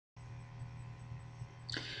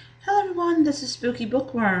everyone, this is Spooky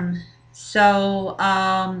Bookworm.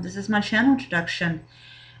 This is my channel introduction,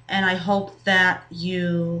 and I hope that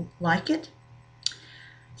you like it.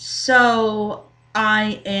 So,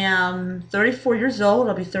 I am 34 years old.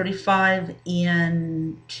 I'll be 35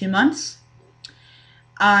 in 2 months.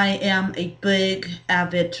 I am a big,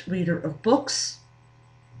 avid reader of books,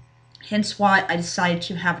 hence why I decided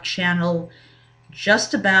to have a channel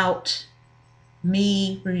just about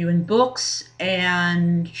me reviewing books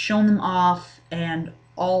and showing them off and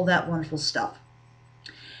all that wonderful stuff.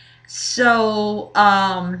 So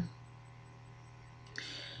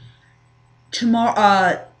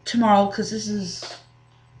tomorrow, because this is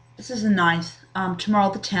the 9th.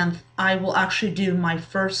 Tomorrow the 10th, I will actually do my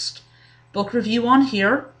first book review on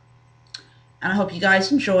here, and I hope you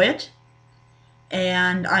guys enjoy it.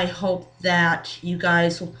 And I hope that you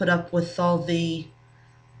guys will put up with all the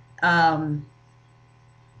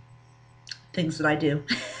things that I do.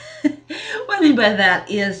 What I mean by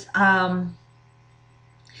that is R.L.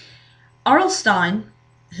 Stine,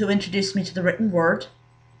 who introduced me to the written word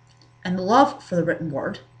and the love for the written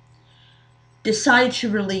word, decided to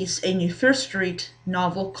release a new Fear Street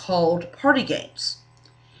novel called Party Games.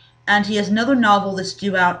 And he has another novel that's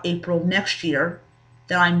due out April next year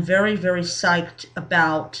that I'm very, very psyched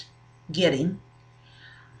about getting.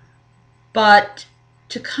 But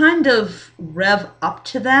to kind of rev up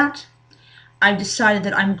to that, I've decided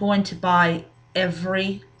that I'm going to buy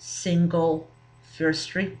every single Fear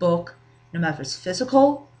Street book, no matter if it's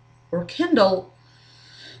physical or Kindle,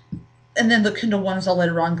 and then the Kindle ones I'll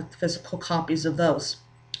later on get the physical copies of those.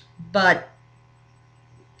 But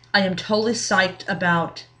I am totally psyched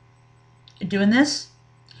about doing this,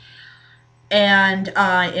 and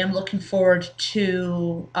I am looking forward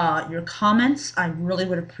to your comments. I really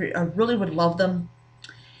would love them.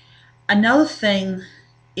 Another thing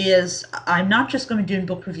is I'm not just going to be doing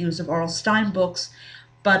book reviews of R.L. Stine books,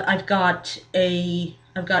 but I've got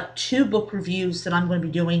 2 book reviews that I'm going to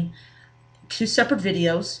be doing, 2 separate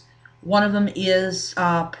videos. One of them is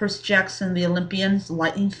Percy Jackson, the Olympians, The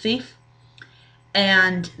Lightning Thief,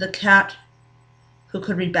 and The Cat Who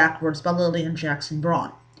Could Read Backwards by Lillian Jackson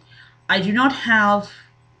Braun. I do not have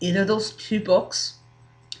either of those 2 books,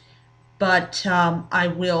 but I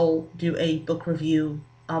will do a book review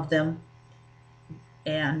of them,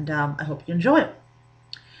 and I hope you enjoy it.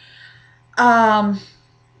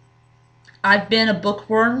 I've been a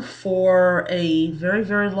bookworm for a very,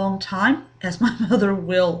 very long time, as my mother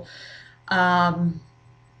will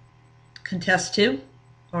contest to,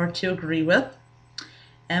 or to agree with.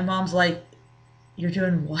 And Mom's like, "You're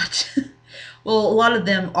doing what?" Well, a lot of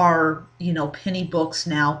them are, penny books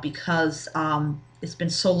now, because it's been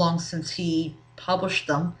so long since he published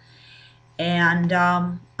them. And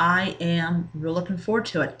I am really looking forward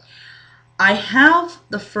to it. I have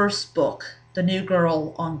the first book, The New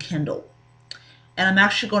Girl, on Kindle, and I'm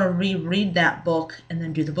actually going to reread that book and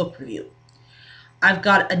then do the book review. I've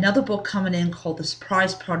got another book coming in called The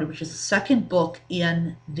Surprise Party, which is the second book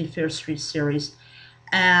in the Fear Street series.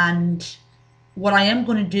 And what I am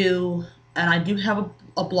going to do, and I do have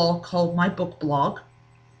a blog called My Book Blog,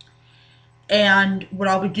 and what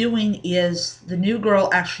I'll be doing is The New Girl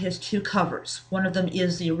actually has 2 covers. One of them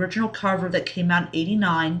is the original cover that came out in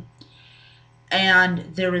 '89,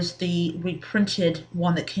 and there is the reprinted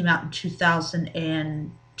one that came out in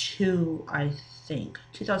 2002, I think.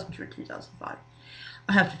 2002 or 2005.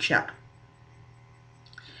 I have to check.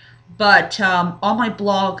 But on my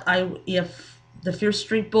blog, if the Fear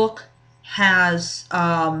Street book has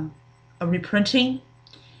a reprinting,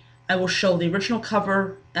 I will show the original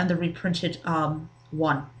cover and the reprinted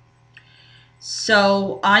one.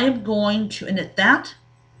 So I am going to end at that.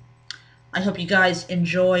 I hope you guys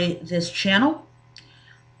enjoy this channel.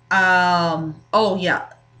 Oh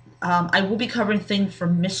yeah, I will be covering things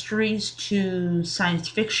from mysteries to science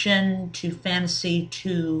fiction to fantasy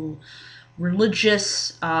to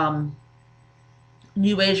religious,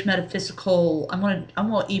 new age, metaphysical. I'm gonna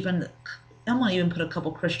even put a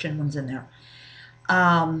couple Christian ones in there.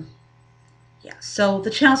 Yeah, so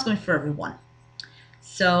the channel's going for everyone.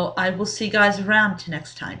 So I will see you guys around till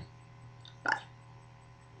next time. Bye.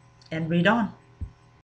 And read on.